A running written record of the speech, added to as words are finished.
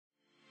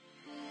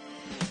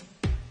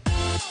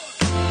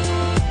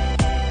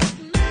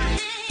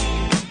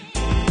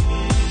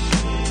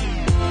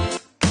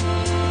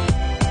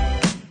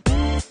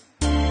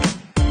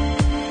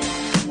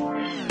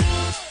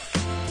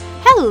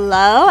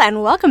Hello,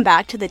 and welcome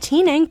back to the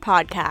Teen Inc.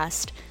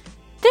 podcast.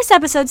 This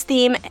episode's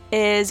theme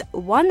is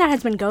one that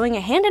has been going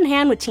hand in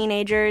hand with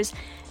teenagers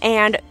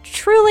and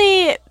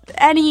truly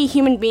any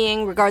human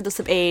being,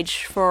 regardless of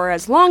age, for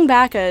as long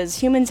back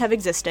as humans have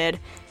existed: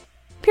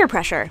 peer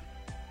pressure.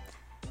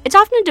 It's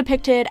often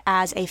depicted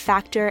as a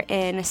factor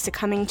in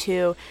succumbing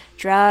to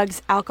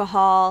drugs,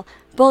 alcohol,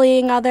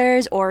 bullying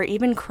others, or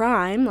even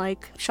crime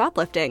like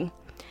shoplifting.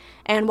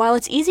 And while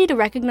it's easy to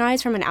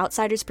recognize from an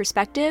outsider's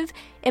perspective,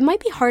 it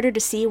might be harder to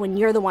see when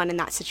you're the one in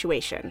that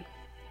situation.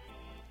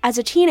 As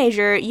a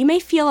teenager, you may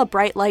feel a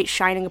bright light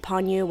shining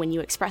upon you when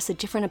you express a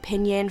different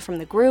opinion from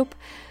the group,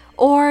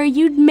 or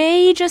you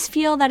may just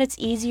feel that it's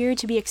easier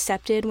to be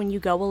accepted when you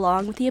go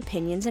along with the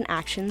opinions and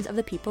actions of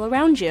the people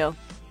around you.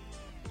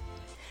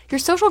 Your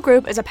social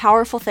group is a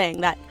powerful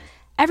thing that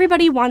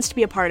everybody wants to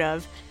be a part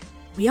of.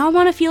 We all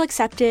want to feel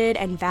accepted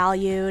and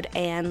valued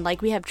and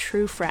like we have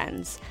true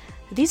friends.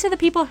 These are the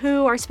people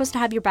who are supposed to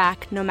have your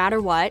back no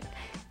matter what,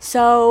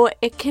 so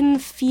it can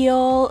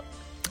feel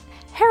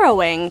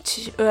harrowing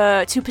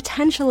to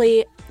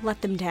potentially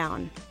let them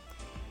down.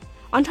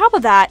 On top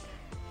of that,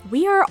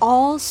 we are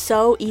all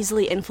so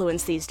easily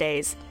influenced these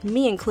days,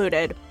 me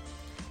included.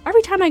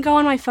 Every time I go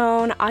on my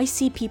phone, I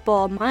see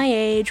people my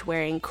age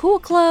wearing cool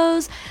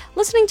clothes,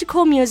 listening to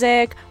cool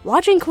music,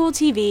 watching cool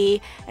TV,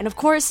 and of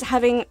course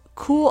having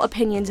cool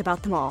opinions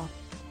about them all.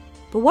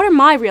 But what are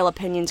my real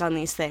opinions on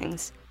these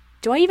things?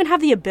 Do I even have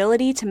the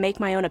ability to make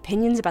my own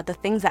opinions about the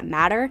things that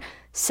matter,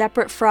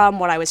 separate from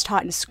what I was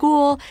taught in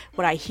school,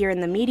 what I hear in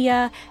the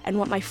media, and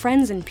what my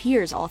friends and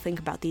peers all think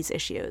about these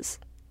issues?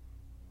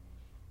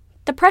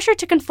 The pressure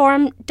to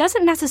conform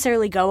doesn't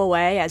necessarily go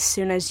away as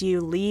soon as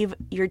you leave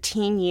your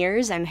teen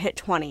years and hit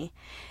 20.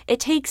 It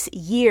takes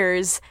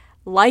years,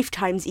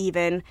 lifetimes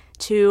even,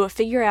 to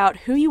figure out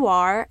who you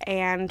are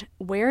and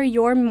where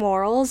your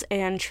morals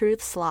and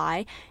truths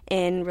lie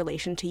in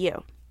relation to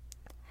you.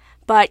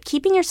 But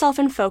keeping yourself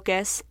in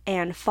focus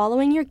and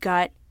following your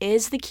gut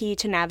is the key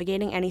to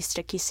navigating any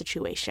sticky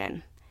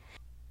situation.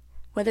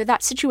 Whether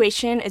that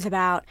situation is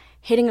about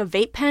hitting a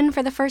vape pen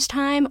for the first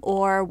time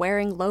or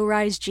wearing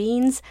low-rise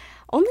jeans,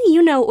 only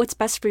you know what's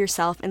best for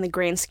yourself in the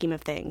grand scheme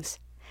of things.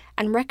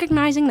 And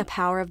recognizing the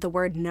power of the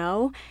word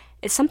no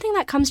is something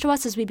that comes to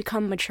us as we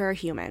become mature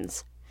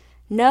humans.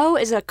 No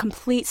is a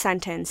complete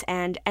sentence,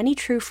 and any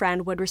true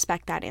friend would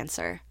respect that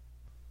answer.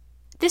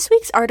 This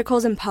week's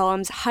articles and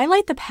poems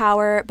highlight the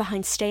power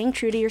behind staying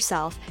true to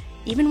yourself,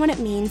 even when it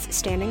means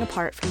standing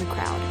apart from the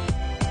crowd.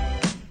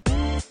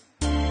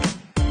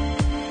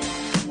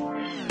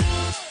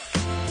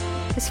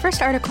 This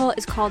first article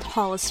is called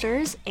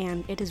Hollisters,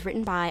 and it is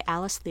written by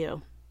Alice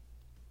Liu.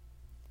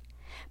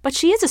 But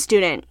she is a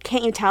student,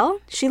 can't you tell?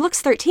 She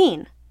looks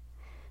 13.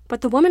 But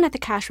the woman at the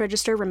cash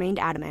register remained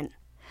adamant.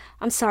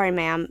 "I'm sorry,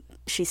 ma'am,"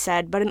 she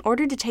said, "but in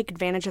order to take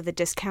advantage of the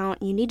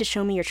discount, you need to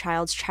show me your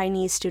child's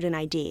Chinese student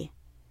ID.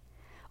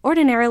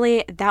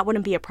 Ordinarily, that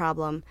wouldn't be a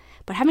problem,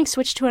 but having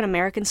switched to an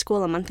American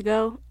school a month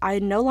ago, I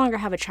no longer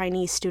have a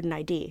Chinese student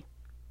ID.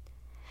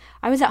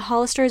 I was at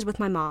Hollister's with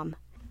my mom.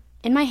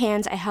 In my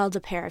hands, I held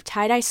a pair of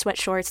tie-dye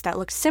sweatshorts that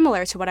looked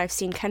similar to what I've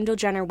seen Kendall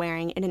Jenner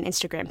wearing in an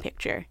Instagram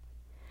picture.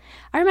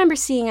 I remember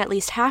seeing at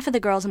least half of the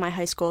girls in my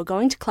high school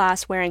going to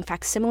class wearing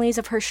facsimiles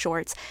of her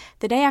shorts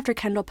the day after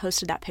Kendall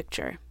posted that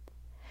picture.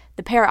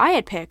 The pair I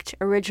had picked,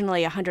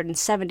 originally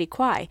 170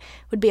 kwai,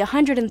 would be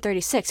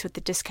 136 with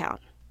the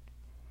discount.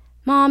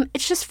 Mom,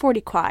 it's just 40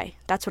 kwai,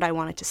 that's what I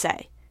wanted to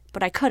say,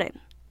 but I couldn't.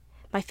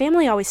 My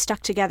family always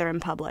stuck together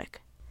in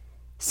public.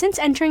 Since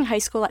entering high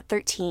school at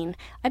 13,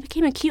 I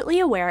became acutely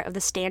aware of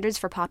the standards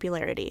for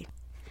popularity.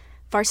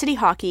 Varsity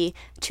hockey,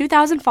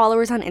 2,000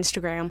 followers on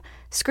Instagram,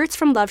 skirts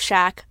from Love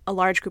Shack, a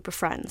large group of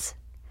friends.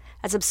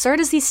 As absurd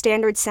as these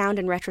standards sound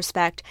in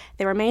retrospect,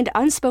 they remained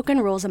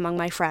unspoken rules among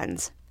my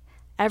friends.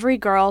 Every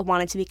girl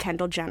wanted to be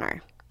Kendall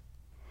Jenner.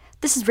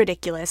 This is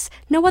ridiculous.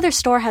 No other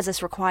store has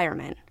this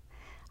requirement.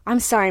 "I'm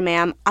sorry,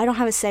 ma'am, I don't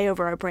have a say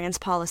over our brand's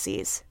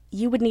policies.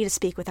 You would need to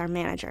speak with our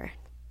manager."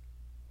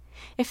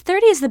 If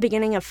 30 is the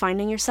beginning of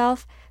finding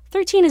yourself,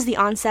 13 is the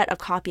onset of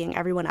copying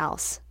everyone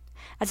else.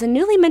 As a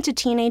newly minted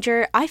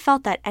teenager, I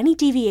felt that any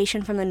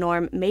deviation from the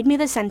norm made me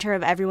the center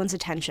of everyone's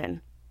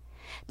attention.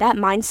 That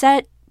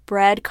mindset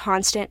bred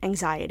constant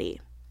anxiety.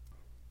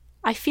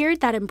 I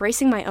feared that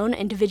embracing my own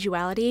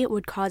individuality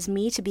would cause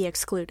me to be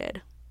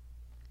excluded.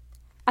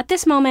 At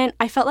this moment,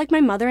 I felt like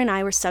my mother and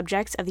I were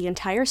subjects of the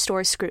entire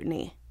store's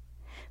scrutiny.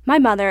 My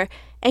mother,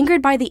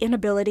 angered by the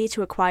inability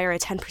to acquire a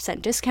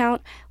 10%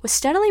 discount, was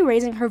steadily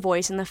raising her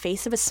voice in the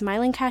face of a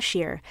smiling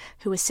cashier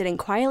who was sitting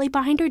quietly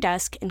behind her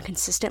desk and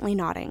consistently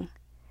nodding.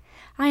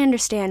 "I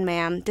understand,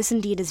 ma'am. This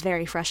indeed is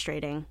very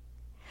frustrating."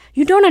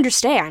 "You don't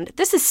understand.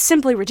 This is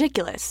simply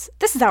ridiculous.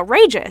 This is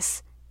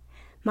outrageous."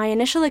 My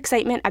initial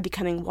excitement at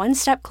becoming one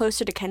step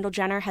closer to Kendall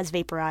Jenner has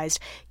vaporized,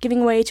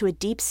 giving way to a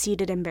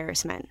deep-seated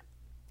embarrassment.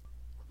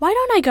 "Why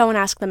don't I go and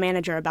ask the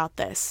manager about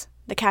this?"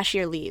 The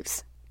cashier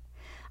leaves.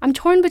 I'm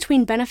torn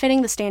between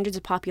benefiting the standards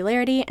of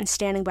popularity and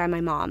standing by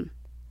my mom.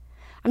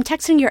 "I'm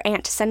texting your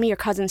aunt to send me your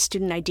cousin's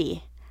student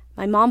ID.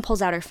 My mom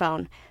pulls out her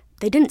phone.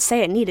 "They didn't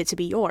say it needed to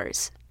be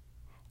yours."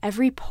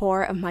 Every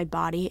pore of my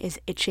body is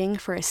itching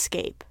for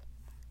escape.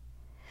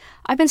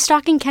 I've been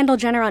stalking Kendall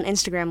Jenner on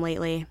Instagram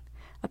lately.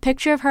 A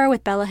picture of her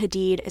with Bella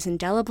Hadid is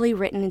indelibly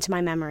written into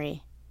my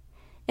memory.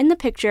 In the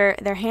picture,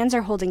 their hands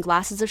are holding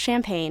glasses of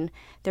champagne,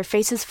 their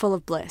faces full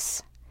of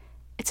bliss.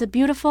 It's a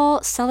beautiful,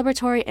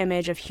 celebratory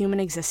image of human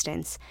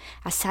existence,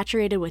 as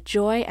saturated with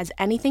joy as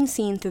anything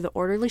seen through the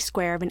orderly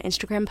square of an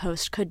Instagram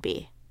post could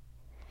be.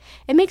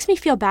 It makes me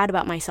feel bad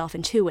about myself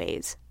in two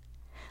ways.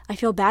 I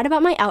feel bad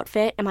about my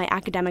outfit and my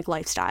academic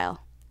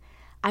lifestyle.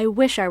 I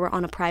wish I were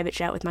on a private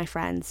jet with my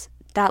friends.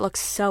 That looks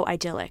so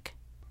idyllic.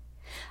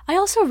 I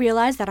also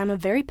realize that I'm a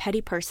very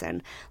petty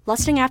person,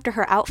 lusting after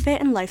her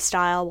outfit and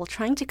lifestyle while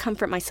trying to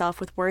comfort myself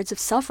with words of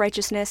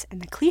self-righteousness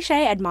and the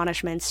cliché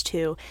admonishments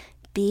to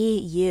be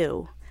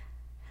you.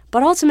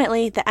 But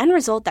ultimately, the end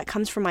result that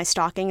comes from my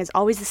stalking is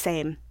always the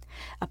same: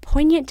 a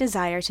poignant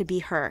desire to be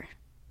her.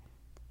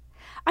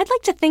 I'd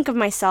like to think of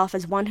myself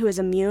as one who is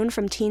immune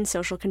from teen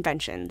social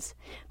conventions,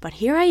 but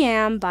here I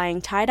am buying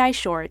tie-dye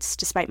shorts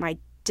despite my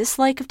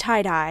dislike of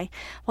tie-dye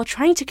while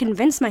trying to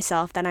convince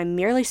myself that I'm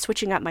merely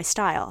switching up my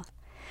style.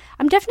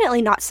 I'm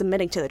definitely not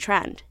submitting to the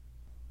trend.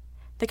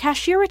 The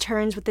cashier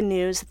returns with the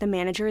news that the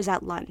manager is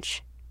at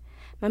lunch.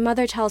 My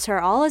mother tells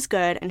her all is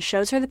good and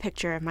shows her the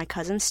picture of my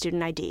cousin's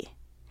student ID.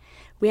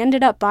 We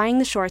ended up buying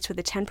the shorts with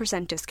a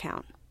 10%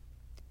 discount.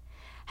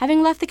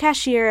 Having left the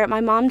cashier,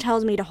 my mom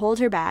tells me to hold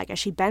her bag as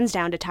she bends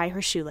down to tie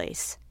her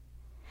shoelace.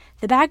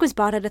 The bag was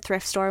bought at a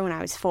thrift store when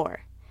I was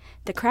 4.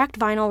 The cracked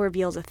vinyl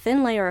reveals a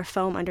thin layer of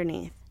foam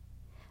underneath.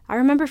 I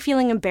remember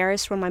feeling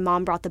embarrassed when my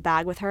mom brought the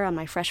bag with her on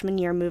my freshman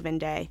year move-in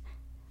day.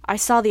 I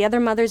saw the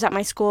other mothers at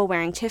my school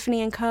wearing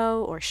Tiffany &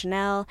 Co. or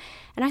Chanel,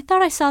 and I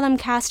thought I saw them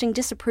casting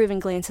disapproving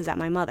glances at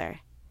my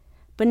mother.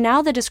 But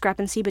now the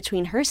discrepancy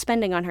between her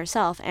spending on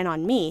herself and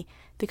on me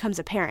becomes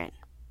apparent.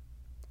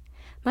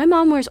 My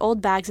mom wears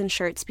old bags and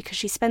shirts because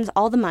she spends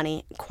all the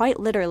money, quite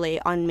literally,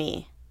 on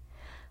me.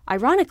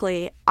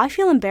 Ironically, I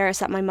feel embarrassed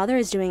that my mother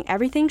is doing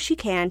everything she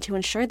can to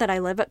ensure that I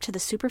live up to the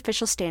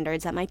superficial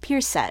standards that my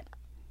peers set.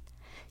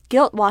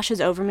 Guilt washes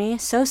over me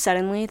so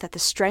suddenly that the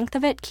strength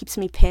of it keeps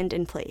me pinned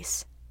in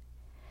place.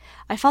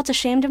 I felt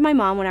ashamed of my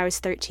mom when I was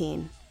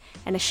 13,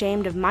 and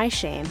ashamed of my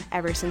shame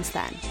ever since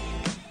then.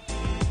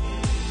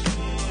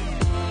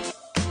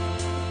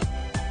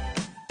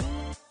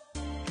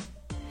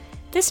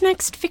 This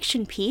next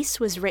fiction piece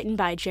was written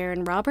by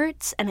Jaron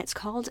Roberts, and it's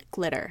called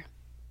Glitter.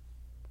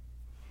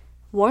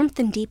 Warmth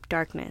in deep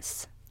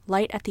darkness,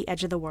 light at the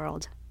edge of the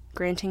world,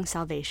 granting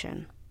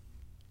salvation.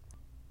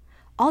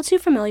 All too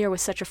familiar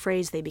with such a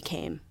phrase they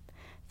became.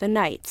 The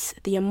knights,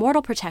 the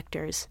immortal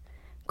protectors,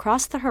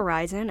 crossed the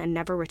horizon and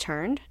never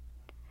returned?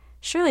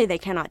 Surely they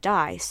cannot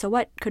die, so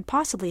what could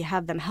possibly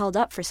have them held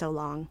up for so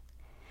long?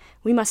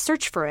 We must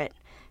search for it.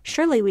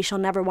 Surely we shall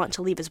never want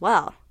to leave as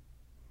well.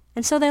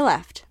 And so they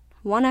left,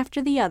 one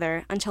after the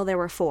other, until there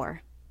were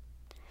 4.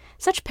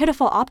 Such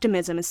pitiful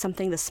optimism is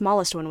something the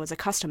smallest one was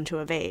accustomed to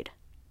evade.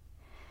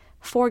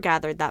 4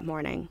 gathered that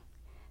morning.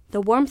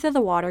 The warmth of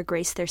the water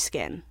graced their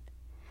skin.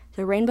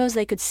 The rainbows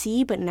they could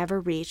see but never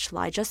reach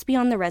lie just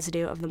beyond the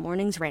residue of the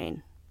morning's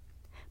rain.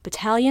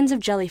 Battalions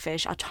of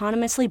jellyfish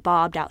autonomously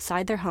bobbed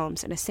outside their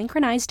homes in a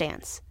synchronized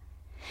dance.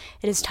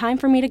 "It is time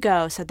for me to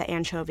go," said the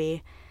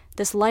anchovy.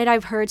 "This light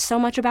I've heard so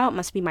much about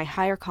must be my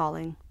higher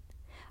calling.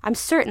 I'm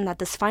certain that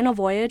this final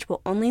voyage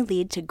will only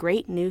lead to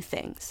great new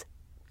things."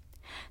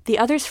 The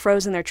others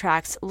froze in their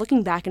tracks,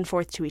 looking back and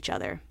forth to each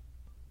other.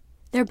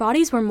 Their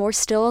bodies were more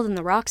still than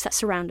the rocks that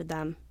surrounded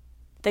them.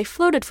 They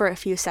floated for a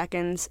few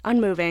seconds,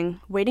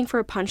 unmoving, waiting for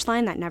a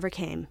punchline that never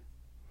came.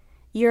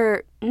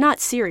 "You're not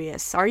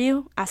serious, are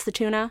you?" asked the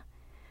tuna.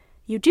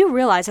 "You do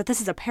realize that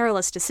this is a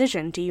perilous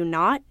decision, do you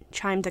not?"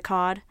 chimed the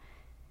cod.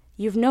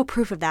 "You've no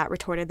proof of that,"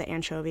 retorted the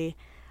anchovy.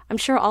 "I'm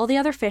sure all the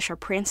other fish are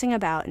prancing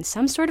about in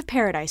some sort of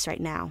paradise right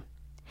now.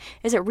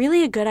 Is it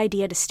really a good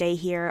idea to stay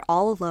here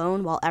all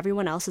alone while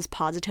everyone else is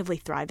positively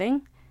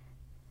thriving?"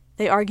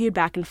 They argued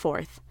back and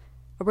forth,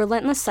 a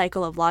relentless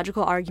cycle of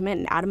logical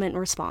argument and adamant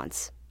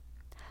response.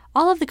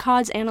 All of the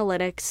cod's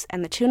analytics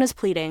and the tuna's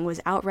pleading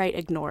was outright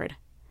ignored.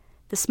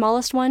 The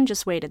smallest one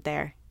just waited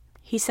there.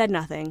 He said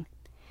nothing.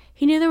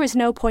 He knew there was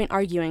no point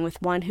arguing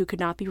with one who could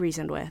not be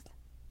reasoned with.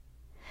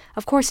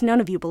 "Of course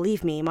none of you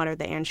believe me," muttered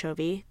the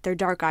anchovy, their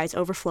dark eyes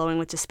overflowing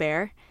with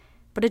despair.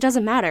 "But it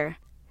doesn't matter.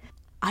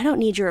 I don't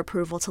need your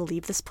approval to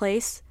leave this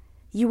place.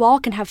 You all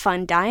can have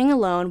fun dying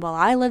alone while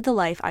I live the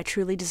life I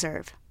truly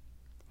deserve."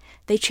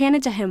 They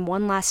chanted to him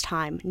one last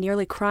time,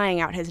 nearly crying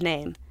out his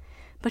name.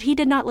 But he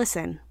did not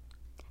listen.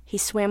 He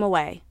swam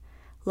away,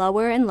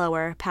 lower and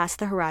lower past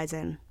the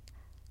horizon.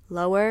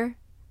 Lower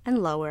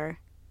and lower,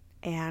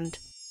 and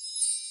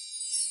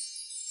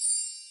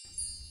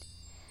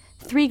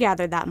 3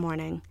 gathered that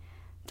morning.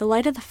 The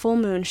light of the full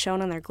moon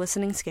shone on their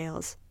glistening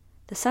scales.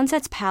 The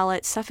sunset's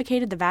palette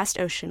suffocated the vast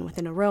ocean with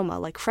an aroma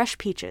like fresh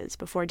peaches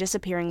before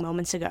disappearing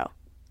moments ago.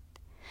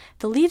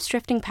 The leaves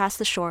drifting past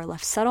the shore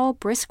left subtle,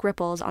 brisk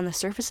ripples on the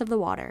surface of the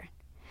water,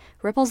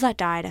 ripples that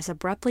died as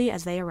abruptly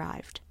as they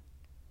arrived.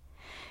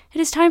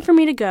 "It is time for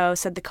me to go,"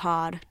 said the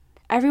cod.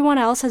 "Everyone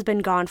else has been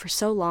gone for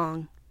so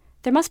long.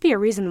 There must be a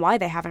reason why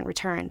they haven't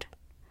returned.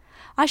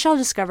 I shall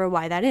discover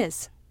why that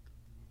is.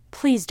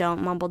 Please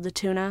don't, mumbled the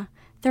tuna.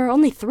 There are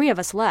only 3 of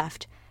us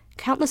left.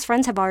 Countless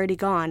friends have already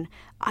gone.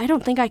 I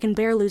don't think I can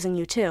bear losing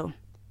you too.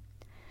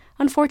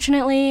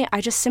 Unfortunately,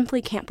 I just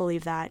simply can't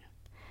believe that.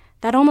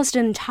 That almost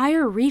an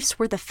entire reef's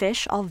worth of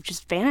fish all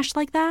just vanished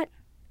like that?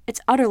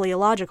 It's utterly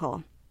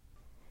illogical.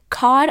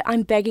 Cod,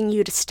 I'm begging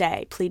you to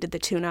stay, pleaded the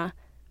tuna.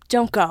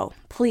 Don't go,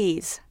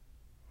 please.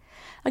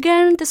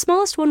 Again, the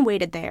smallest one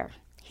waited there.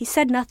 He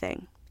said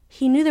nothing.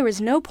 He knew there was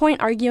no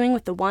point arguing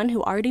with the one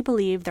who already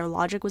believed their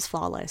logic was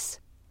flawless.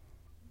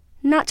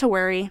 Not to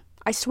worry.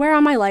 I swear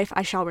on my life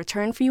I shall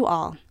return for you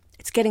all.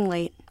 It's getting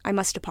late. I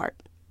must depart.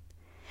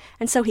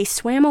 And so he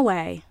swam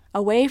away,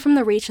 away from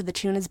the reach of the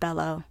tuna's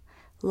bellow,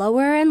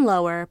 lower and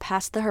lower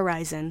past the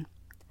horizon,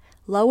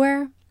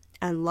 lower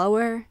and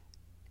lower,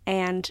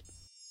 and...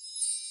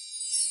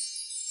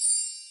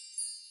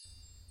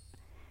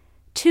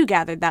 2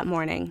 gathered that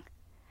morning.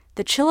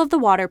 The chill of the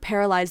water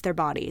paralyzed their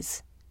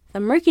bodies. The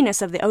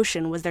murkiness of the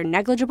ocean was their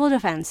negligible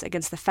defense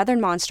against the feathered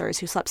monsters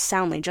who slept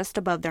soundly just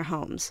above their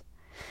homes.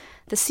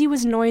 The sea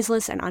was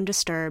noiseless and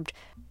undisturbed,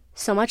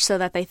 so much so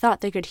that they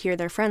thought they could hear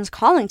their friends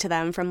calling to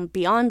them from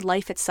beyond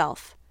life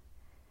itself.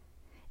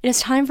 It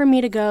is time for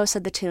me to go,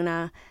 said the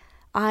tuna.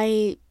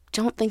 I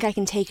don't think I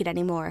can take it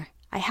anymore.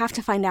 I have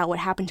to find out what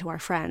happened to our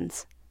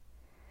friends.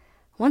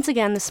 Once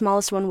again, the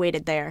smallest one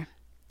waited there.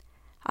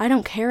 I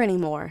don't care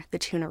anymore, the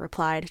tuna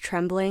replied,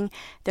 trembling,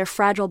 their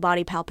fragile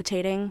body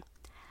palpitating.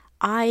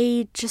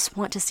 I just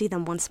want to see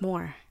them once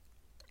more.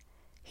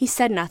 He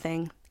said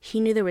nothing. He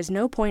knew there was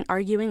no point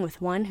arguing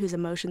with one whose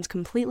emotions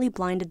completely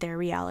blinded their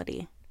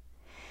reality.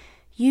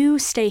 You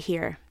stay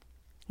here.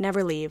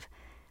 Never leave.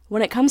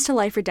 When it comes to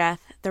life or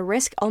death, the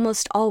risk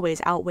almost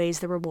always outweighs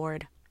the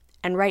reward.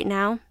 And right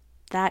now,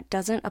 that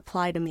doesn't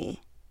apply to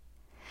me.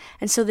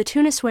 And so the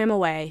tuna swam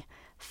away,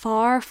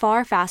 far,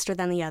 far faster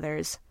than the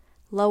others,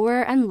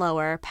 lower and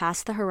lower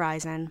past the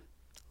horizon,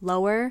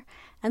 lower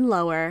and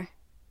lower,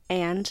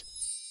 and...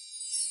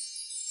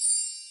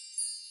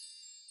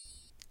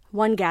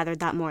 1 gathered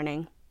that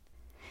morning.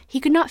 He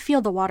could not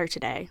feel the water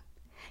today.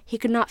 He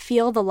could not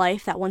feel the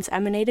life that once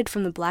emanated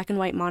from the black and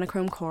white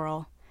monochrome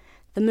coral.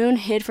 The moon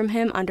hid from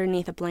him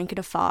underneath a blanket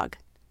of fog.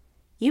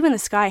 Even the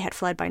sky had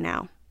fled by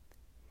now.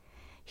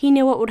 He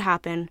knew what would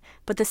happen,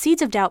 but the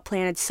seeds of doubt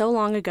planted so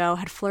long ago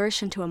had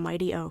flourished into a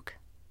mighty oak.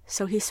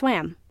 So he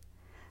swam,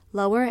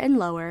 lower and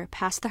lower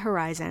past the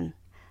horizon,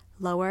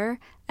 lower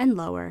and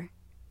lower,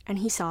 and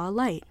he saw a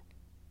light.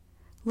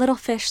 Little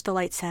fish, the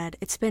light said,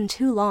 it's been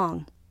too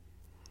long.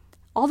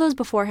 All those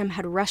before him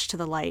had rushed to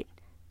the light,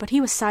 but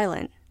he was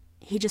silent.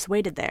 He just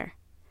waited there.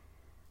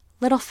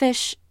 Little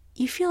fish,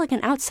 you feel like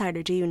an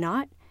outsider, do you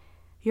not?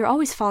 You're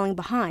always falling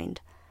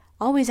behind,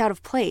 always out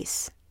of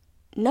place.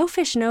 No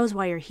fish knows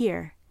why you're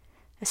here,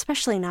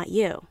 especially not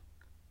you.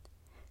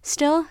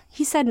 Still,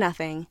 he said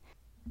nothing.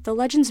 The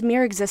legend's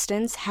mere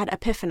existence had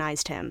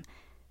epiphanized him.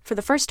 For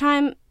the first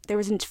time, there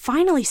was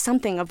finally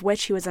something of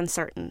which he was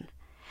uncertain,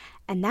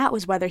 and that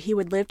was whether he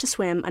would live to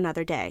swim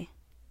another day.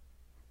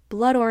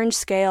 Blood-orange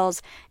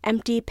scales,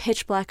 empty,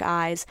 pitch-black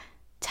eyes.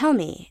 Tell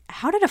me,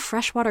 how did a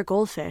freshwater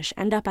goldfish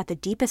end up at the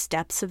deepest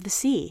depths of the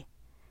sea?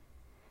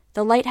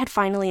 The light had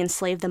finally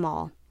enslaved them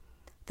all.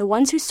 The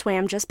ones who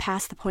swam just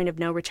past the point of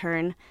no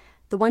return,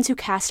 the ones who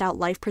cast out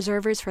life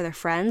preservers for their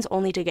friends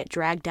only to get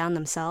dragged down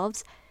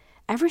themselves,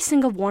 every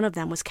single one of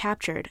them was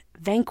captured,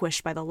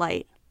 vanquished by the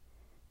light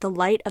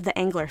of the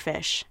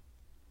anglerfish.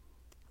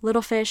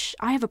 Little fish,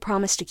 I have a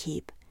promise to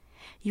keep.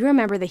 You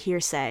remember the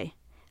hearsay.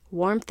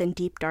 Warmth in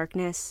deep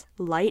darkness,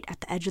 light at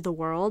the edge of the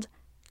world,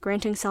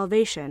 granting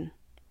salvation.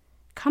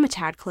 Come a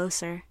tad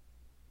closer.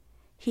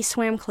 He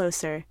swam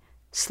closer,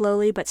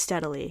 slowly but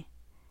steadily.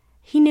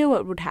 He knew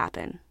what would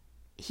happen.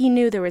 He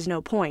knew there was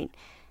no point.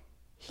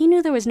 He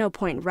knew there was no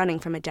point running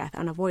from a death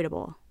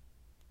unavoidable.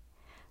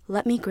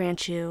 Let me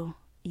grant you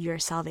your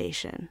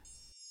salvation.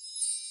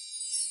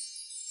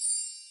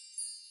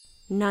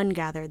 None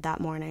gathered that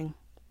morning.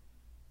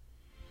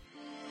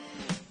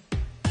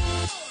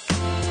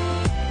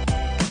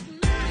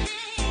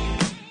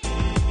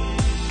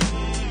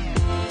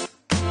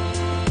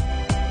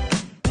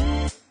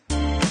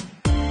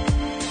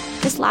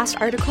 This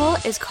last article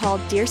is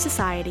called Dear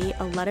Society,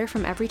 A Letter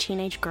from Every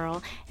Teenage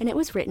Girl, and it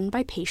was written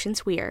by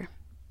Patience Weir.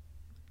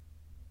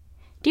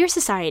 Dear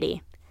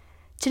Society,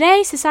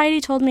 today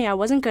society told me I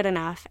wasn't good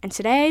enough, and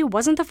today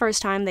wasn't the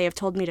first time they have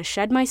told me to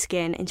shed my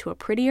skin into a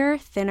prettier,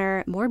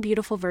 thinner, more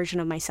beautiful version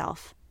of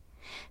myself.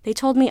 They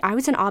told me I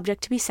was an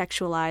object to be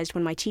sexualized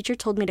when my teacher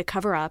told me to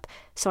cover up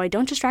so I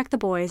don't distract the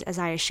boys as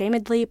I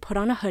ashamedly put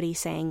on a hoodie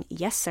saying,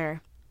 "Yes,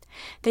 sir."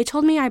 They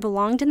told me I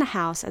belonged in the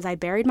house as I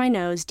buried my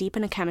nose deep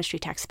in a chemistry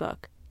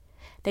textbook.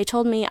 They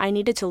told me I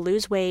needed to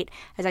lose weight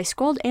as I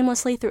scrolled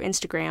aimlessly through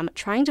Instagram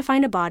trying to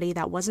find a body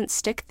that wasn't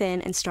stick-thin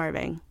and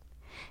starving.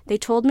 They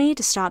told me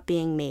to stop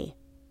being me.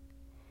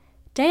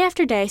 Day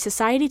after day,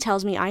 society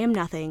tells me I am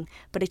nothing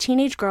but a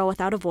teenage girl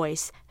without a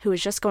voice who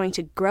is just going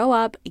to grow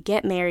up,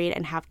 get married,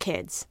 and have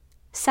kids.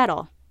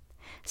 Settle.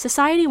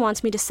 Society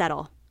wants me to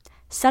settle.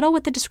 Settle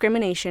with the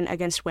discrimination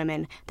against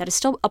women that is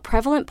still a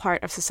prevalent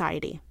part of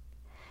society.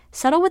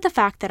 Settle with the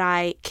fact that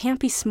I can't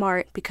be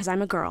smart because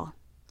I'm a girl.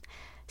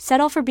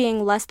 Settle for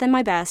being less than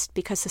my best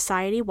because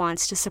society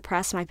wants to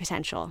suppress my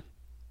potential.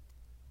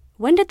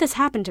 When did this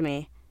happen to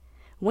me?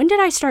 When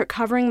did I start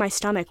covering my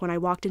stomach when I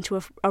walked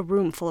into a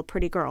room full of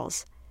pretty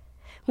girls?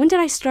 When did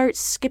I start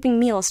skipping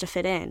meals to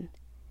fit in?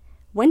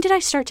 When did I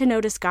start to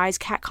notice guys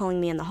catcalling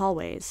me in the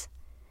hallways?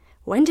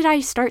 When did I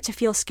start to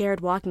feel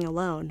scared walking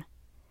alone?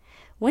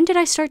 When did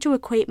I start to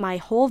equate my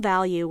whole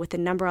value with the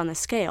number on the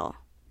scale?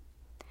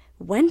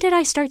 When did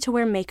I start to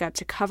wear makeup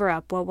to cover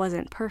up what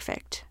wasn't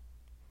perfect?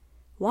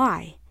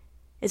 Why?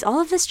 Is all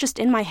of this just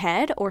in my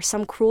head or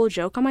some cruel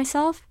joke on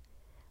myself?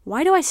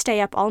 Why do I stay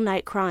up all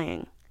night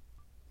crying?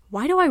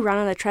 Why do I run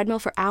on the treadmill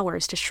for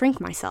hours to shrink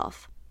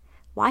myself?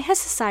 Why has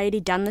society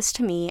done this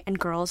to me and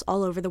girls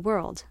all over the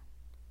world?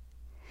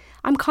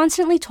 I'm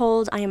constantly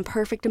told I am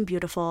perfect and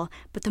beautiful,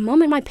 but the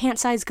moment my pant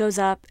size goes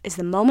up is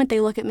the moment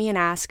they look at me and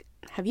ask,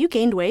 "Have you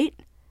gained weight?"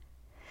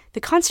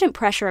 The constant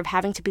pressure of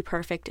having to be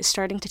perfect is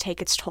starting to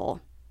take its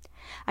toll.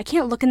 I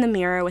can't look in the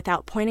mirror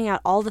without pointing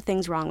out all the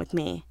things wrong with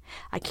me.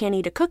 I can't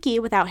eat a cookie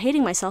without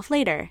hating myself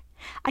later.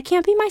 I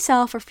can't be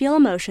myself or feel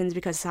emotions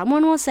because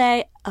someone will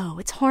say, "Oh,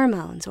 it's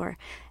hormones," or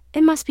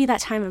 "It must be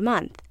that time of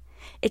month."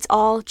 It's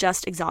all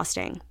just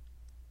exhausting.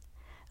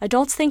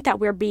 Adults think that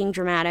we're being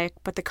dramatic,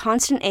 but the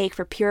constant ache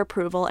for peer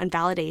approval and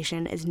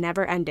validation is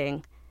never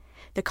ending.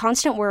 The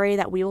constant worry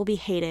that we will be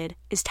hated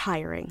is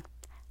tiring.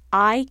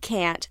 I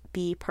can't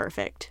be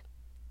perfect.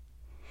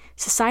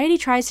 Society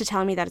tries to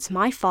tell me that it's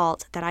my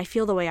fault that I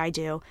feel the way I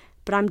do,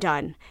 but I'm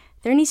done.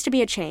 There needs to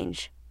be a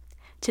change.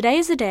 Today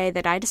is the day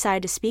that I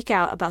decide to speak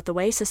out about the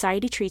way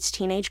society treats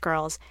teenage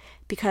girls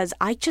because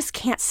I just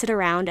can't sit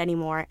around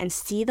anymore and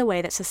see the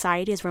way that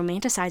society is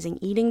romanticizing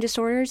eating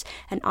disorders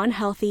and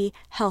unhealthy,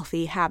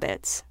 healthy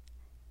habits.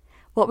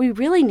 What we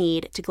really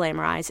need to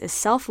glamorize is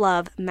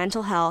self-love,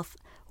 mental health,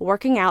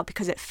 working out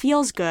because it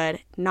feels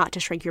good, not to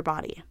shrink your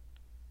body.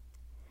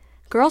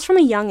 Girls from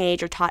a young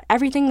age are taught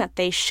everything that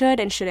they should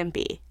and shouldn't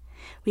be.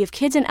 We have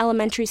kids in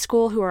elementary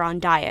school who are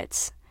on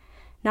diets.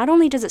 Not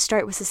only does it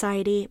start with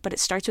society, but it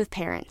starts with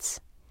parents.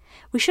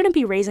 We shouldn't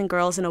be raising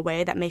girls in a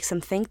way that makes them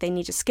think they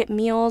need to skip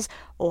meals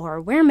or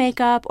wear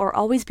makeup or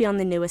always be on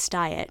the newest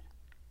diet.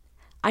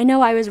 I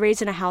know I was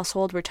raised in a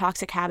household where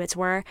toxic habits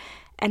were,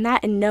 and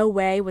that in no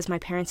way was my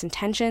parents'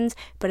 intentions,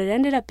 but it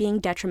ended up being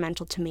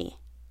detrimental to me.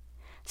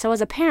 So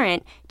as a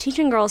parent,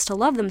 teaching girls to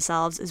love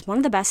themselves is one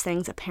of the best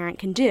things a parent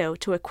can do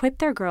to equip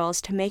their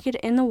girls to make it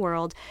in the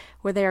world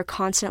where they are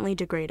constantly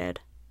degraded.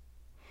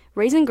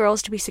 Raising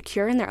girls to be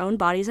secure in their own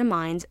bodies and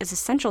minds is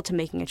essential to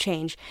making a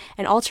change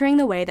and altering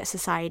the way that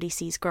society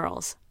sees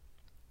girls.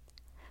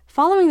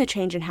 Following the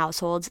change in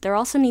households, there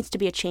also needs to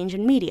be a change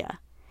in media.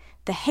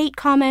 The hate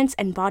comments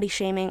and body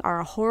shaming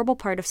are a horrible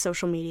part of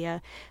social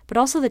media, but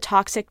also the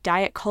toxic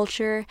diet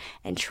culture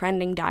and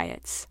trending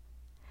diets.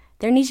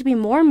 There needs to be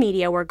more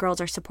media where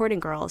girls are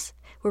supporting girls,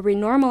 where we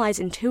normalize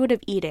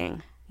intuitive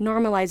eating,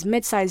 normalize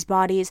mid-sized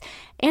bodies,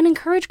 and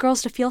encourage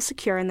girls to feel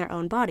secure in their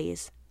own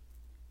bodies.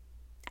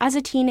 As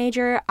a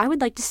teenager, I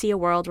would like to see a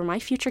world where my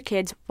future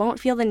kids won't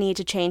feel the need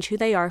to change who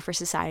they are for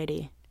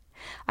society.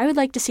 I would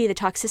like to see the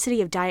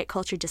toxicity of diet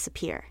culture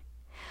disappear.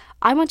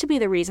 I want to be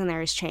the reason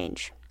there is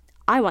change.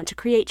 I want to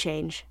create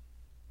change.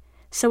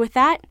 So with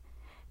that,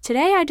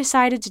 today I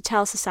decided to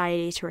tell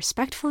society to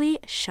respectfully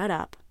shut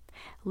up.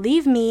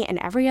 Leave me and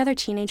every other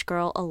teenage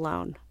girl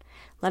alone.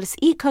 Let us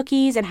eat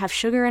cookies and have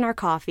sugar in our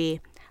coffee.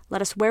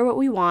 Let us wear what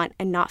we want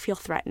and not feel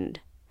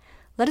threatened.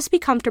 Let us be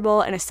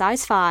comfortable in a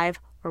size 5,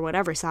 or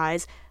whatever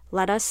size.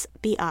 Let us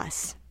be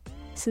us.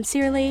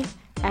 Sincerely,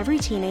 every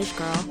teenage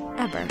girl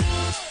ever.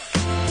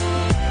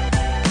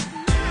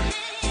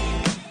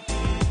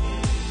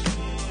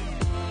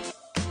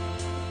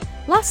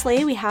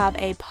 Lastly, we have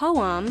a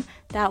poem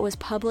that was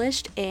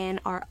published in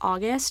our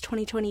August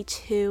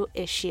 2022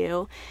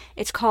 issue.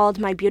 It's called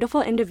My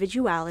Beautiful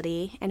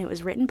Individuality, and it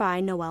was written by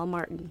Noel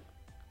Martin.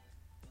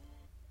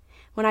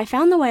 When I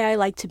found the way I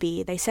liked to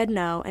be, they said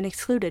no and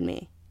excluded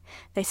me.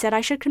 They said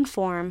I should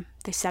conform.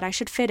 They said I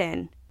should fit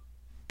in.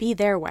 Be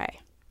their way.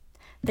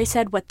 They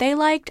said what they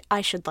liked,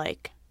 I should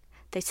like.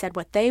 They said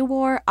what they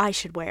wore, I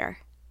should wear.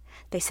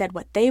 They said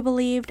what they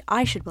believed,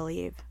 I should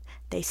believe.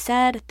 They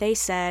said, they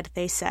said,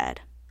 they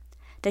said.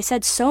 They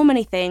said so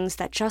many things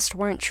that just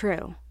weren't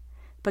true.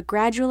 But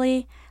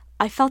gradually,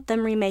 I felt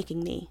them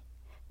remaking me.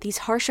 These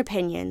harsh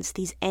opinions,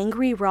 these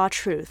angry raw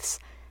truths,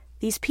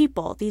 these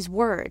people, these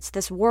words,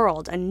 this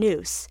world, a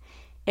noose.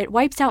 It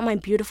wipes out my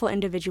beautiful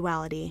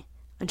individuality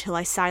until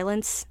I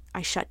silence,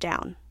 I shut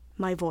down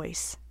my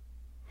voice.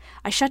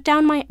 I shut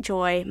down my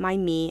joy, my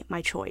me,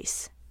 my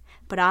choice.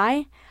 But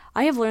I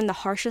have learned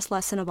the harshest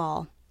lesson of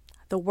all.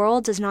 The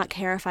world does not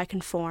care if I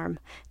conform.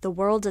 The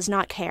world does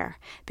not care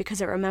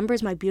because it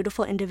remembers my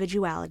beautiful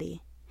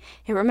individuality.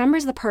 It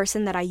remembers the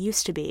person that I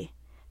used to be,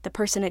 the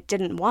person it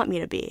didn't want me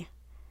to be,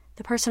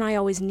 the person I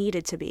always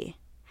needed to be,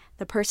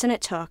 the person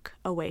it took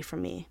away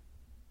from me.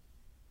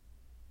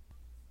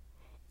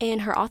 In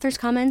her author's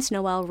comments,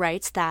 Noelle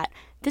writes that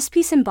This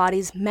piece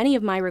embodies many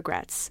of my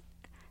regrets.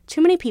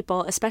 Too many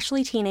people,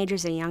 especially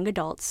teenagers and young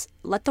adults,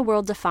 let the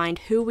world define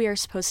who we are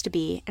supposed to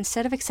be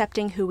instead of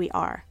accepting who we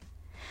are.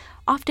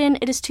 Often,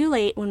 it is too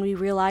late when we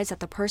realize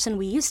that the person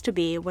we used to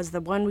be was the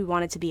one we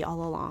wanted to be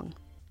all along.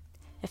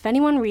 If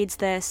anyone reads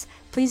this,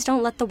 please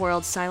don't let the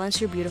world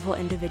silence your beautiful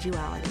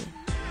individuality.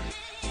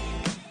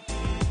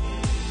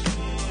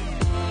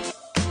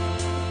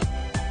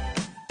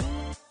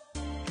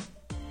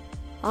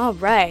 All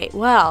right,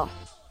 well,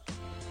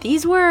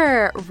 these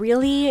were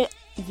really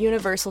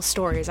universal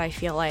stories, I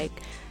feel like.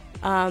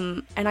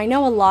 And I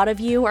know a lot of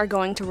you are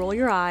going to roll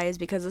your eyes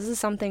because this is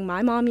something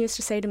my mom used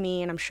to say to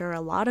me, and I'm sure a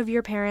lot of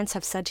your parents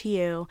have said to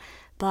you.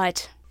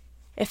 But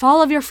if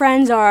all of your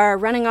friends are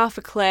running off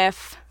a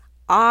cliff,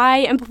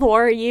 I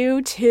implore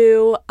you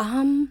to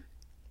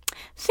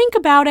think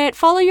about it,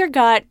 follow your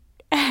gut,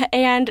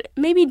 and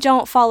maybe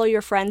don't follow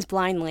your friends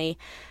blindly,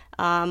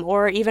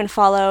 or even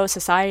follow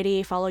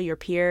society, follow your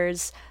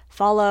peers,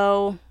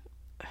 follow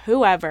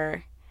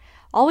whoever.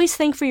 Always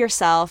think for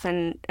yourself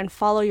and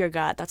follow your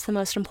gut. That's the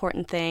most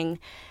important thing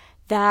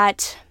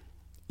that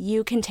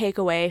you can take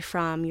away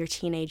from your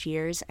teenage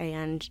years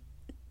and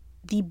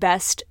the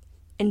best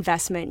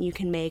investment you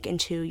can make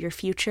into your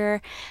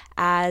future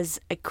as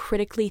a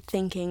critically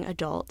thinking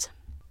adult.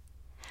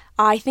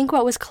 I think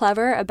what was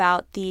clever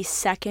about the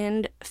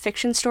second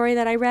fiction story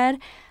that I read,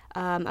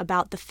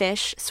 about the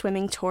fish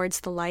swimming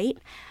towards the light,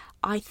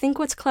 I think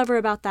what's clever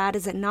about that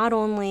is it not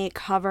only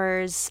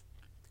covers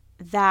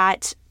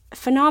that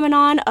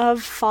phenomenon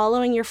of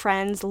following your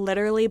friends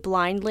literally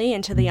blindly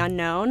into the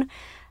unknown,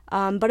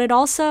 but it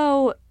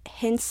also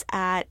hints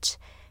at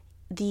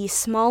the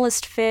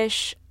smallest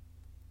fish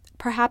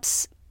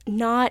perhaps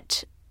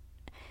not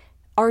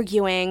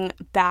arguing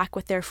back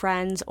with their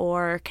friends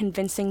or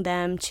convincing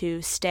them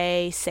to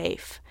stay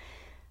safe.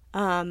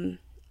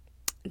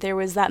 There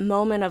was that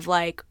moment of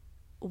like,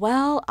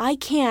 well, I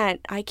can't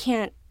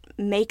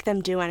make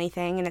them do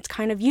anything, and it's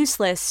kind of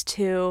useless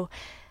to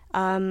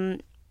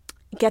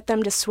get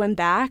them to swim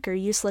back or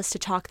useless to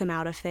talk them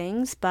out of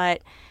things, but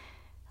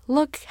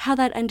look how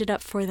that ended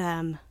up for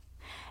them.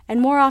 And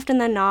more often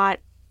than not,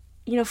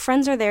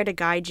 friends are there to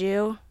guide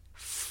you.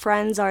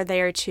 Friends are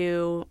there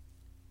to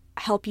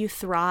help you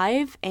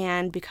thrive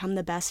and become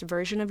the best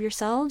version of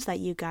yourselves that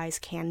you guys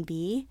can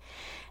be.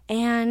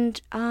 And,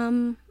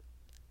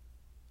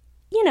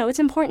 it's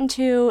important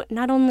to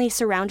not only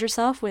surround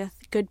yourself with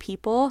good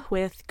people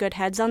with good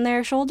heads on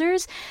their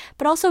shoulders,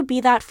 but also be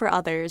that for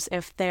others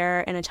if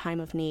they're in a time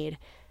of need.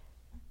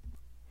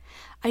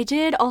 I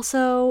did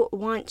also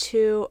want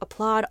to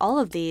applaud all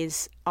of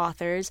these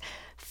authors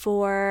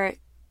for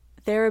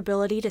their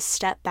ability to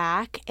step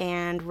back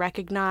and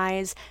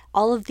recognize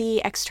all of the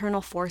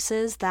external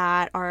forces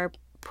that are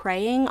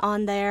preying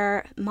on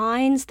their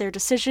minds, their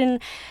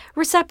decision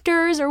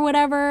receptors, or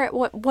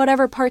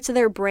whatever parts of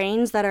their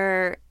brains that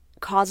are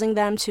causing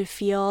them to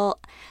feel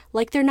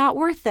like they're not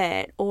worth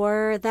it,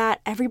 or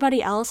that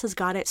everybody else has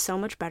got it so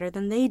much better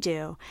than they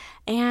do.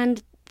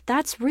 And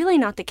that's really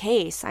not the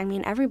case. I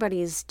mean,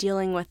 everybody's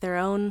dealing with their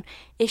own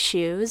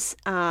issues.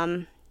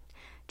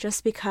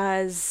 Just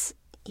because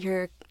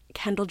you're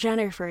Kendall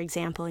Jenner, for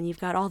example, and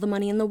you've got all the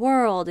money in the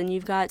world and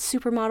you've got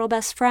supermodel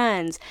best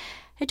friends,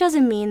 it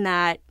doesn't mean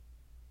that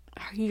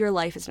your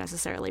life is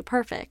necessarily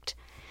perfect.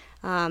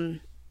 And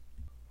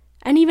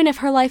even if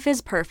her life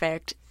is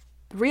perfect,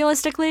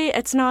 realistically,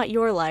 it's not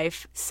your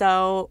life.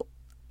 So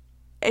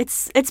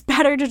it's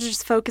better to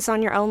just focus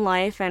on your own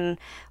life and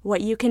what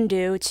you can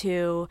do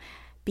to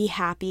be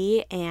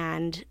happy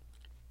and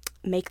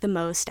make the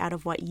most out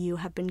of what you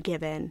have been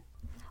given.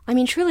 I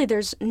mean, truly,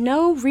 there's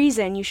no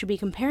reason you should be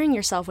comparing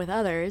yourself with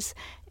others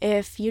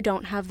if you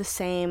don't have the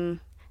same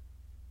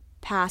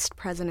past,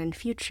 present, and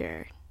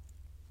future.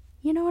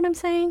 You know what I'm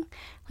saying?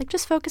 Like,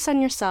 just focus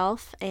on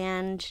yourself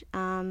and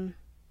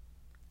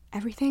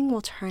everything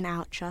will turn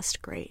out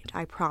just great,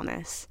 I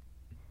promise.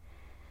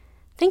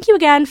 Thank you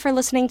again for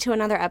listening to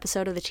another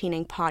episode of the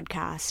Teening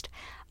Podcast.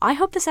 I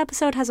hope this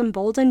episode has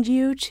emboldened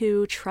you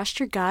to trust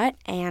your gut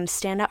and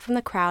stand out from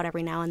the crowd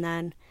every now and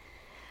then.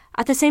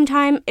 At the same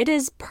time, it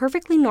is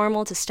perfectly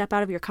normal to step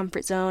out of your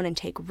comfort zone and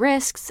take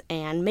risks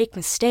and make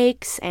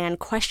mistakes and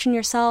question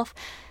yourself.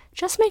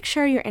 Just make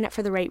sure you're in it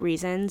for the right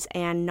reasons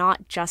and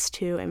not just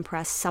to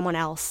impress someone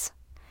else.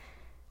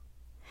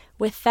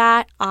 With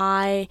that,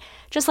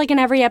 just like in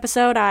every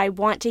episode, I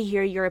want to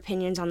hear your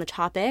opinions on the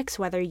topics,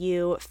 whether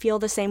you feel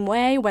the same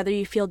way, whether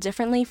you feel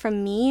differently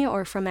from me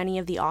or from any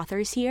of the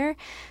authors here.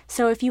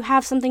 So if you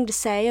have something to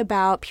say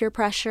about peer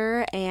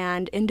pressure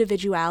and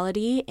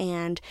individuality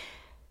and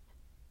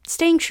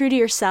staying true to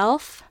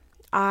yourself,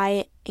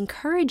 I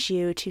encourage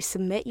you to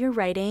submit your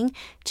writing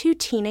to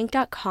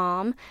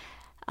teenink.com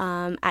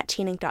at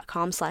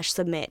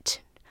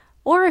teenink.com/submit.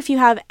 Or if you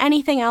have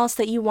anything else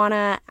that you want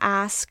to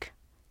ask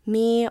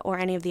me or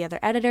any of the other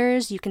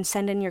editors, you can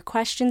send in your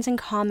questions and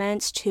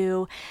comments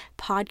to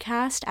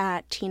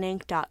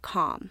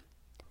podcast@teenink.com.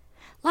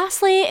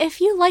 Lastly,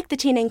 if you like the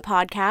Teening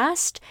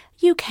Podcast,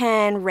 you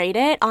can rate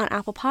it on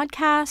Apple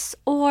Podcasts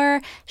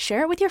or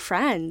share it with your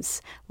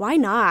friends. Why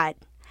not?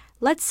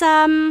 let's,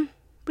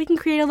 we can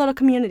create a little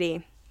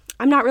community.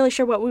 I'm not really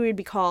sure what we would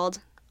be called.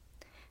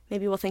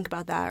 Maybe we'll think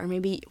about that, or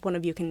maybe one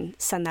of you can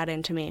send that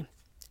in to me.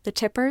 The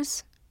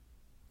Tippers?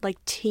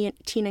 Like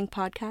Teening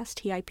Podcast,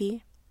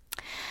 TIP?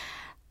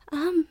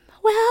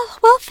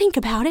 We'll think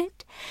about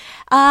it.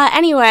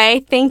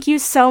 Anyway, thank you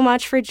so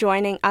much for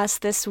joining us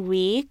this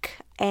week,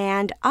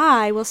 and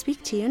I will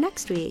speak to you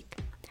next week.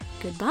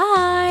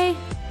 Goodbye!